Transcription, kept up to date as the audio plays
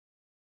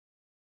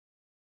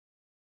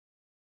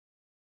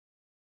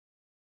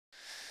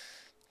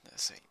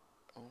Let's see.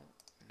 Oh,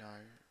 no.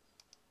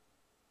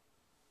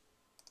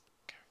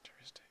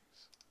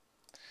 Characteristics.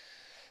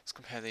 Let's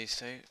compare these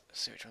two.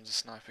 See which one's a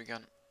sniper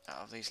gun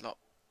out of these lot.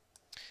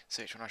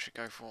 See which one I should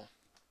go for.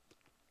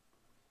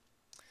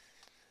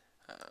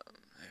 There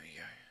we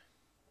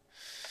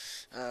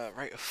go.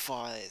 Rate of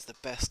fire is the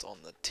best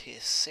on the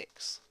tier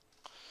 6.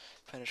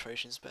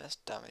 Penetration's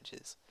best. Damage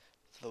is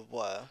the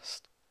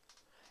worst.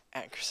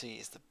 Accuracy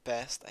is the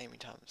best. Aiming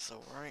time is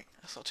alright.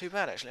 That's not too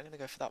bad actually. I'm going to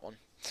go for that one.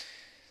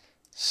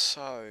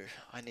 So,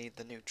 I need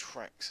the new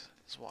tracks.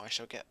 Is what I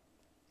shall get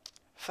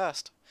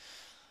first.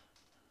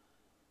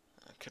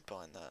 I could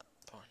bind that.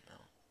 Bind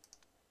now.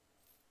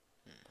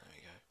 There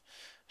we go.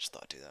 Just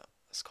thought I'd do that.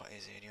 That's quite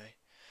easy anyway.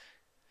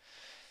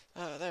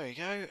 There we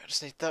go. I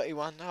just need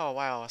 31. Oh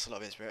wow, that's a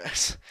lot of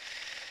experience.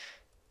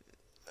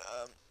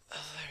 There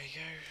we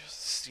go.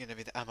 This is going to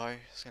be the ammo.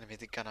 It's going to be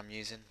the gun I'm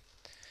using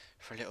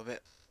for a little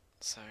bit.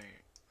 So,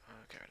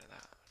 I'll get rid of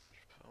that.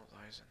 Just put all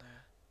those in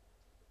there.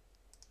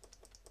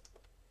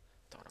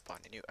 Don't want to buy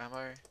any new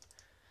ammo.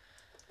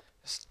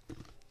 Just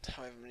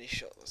however many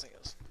shots. I think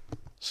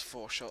it's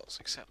 4 shots,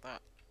 except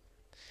that.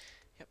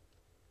 Yep.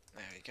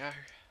 There we go.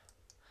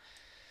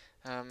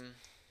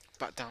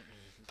 Back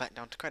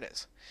down to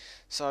credits.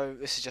 So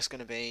this is just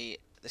going to be.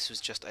 This was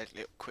just a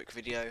little quick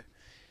video.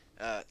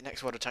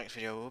 Next World of Tanks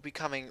video will be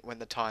coming when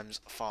the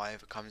Times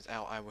 5 comes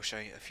out. I will show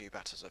you a few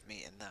battles of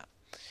me in that.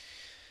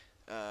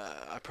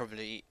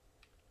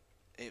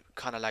 It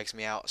kind of lags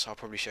me out, so I'll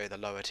probably show you the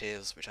lower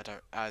tiers, which I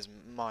don't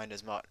mind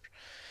as much.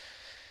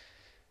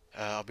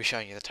 I'll be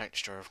showing you the tank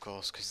destroyer, of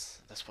course,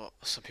 because that's what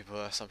some people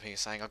are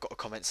saying. I got a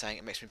comment saying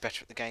it makes me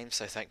better at the game,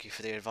 so thank you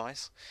for the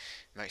advice.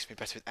 It makes me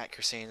better with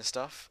accuracy and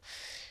stuff.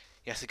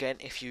 Yes, again,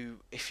 if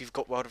you've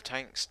got World of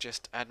Tanks,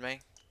 just add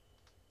me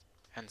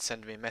and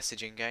send me a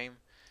message in game,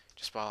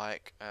 just by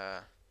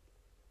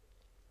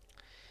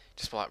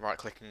right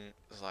clicking,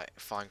 like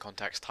find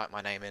contacts, type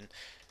my name in,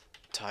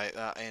 type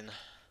that in,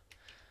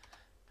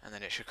 and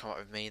then it should come up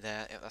with me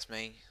there. If that's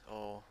me,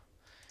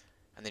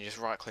 and then just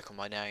right click on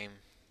my name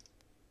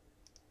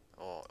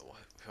or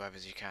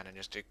whoever's you can, and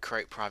just do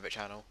create private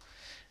channel.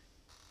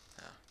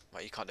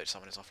 Well, you can't do it to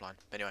someone who's offline.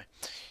 But anyway,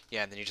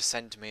 yeah, and then you just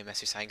send me a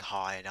message saying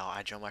hi, and I'll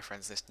add you on my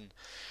friends list, and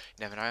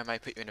you never know, I may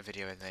put you in a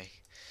video with me.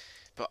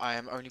 But I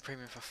am only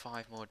premium for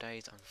 5 more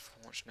days,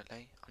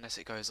 unfortunately, unless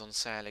it goes on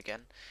sale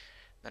again.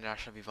 Then I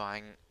shall be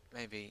buying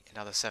maybe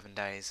another 7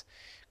 days,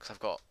 because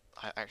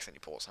I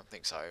accidentally bought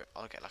something, so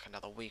I'll get like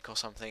another week or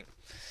something.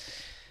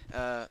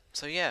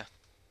 So yeah,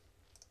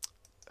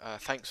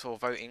 thanks for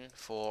voting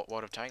for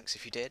World of Tanks.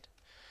 If you did,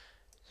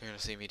 you're going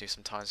to see me do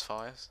some times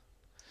 5s,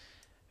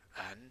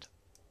 and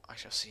I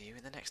shall see you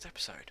in the next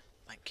episode.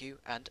 Thank you,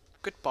 and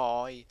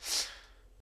goodbye.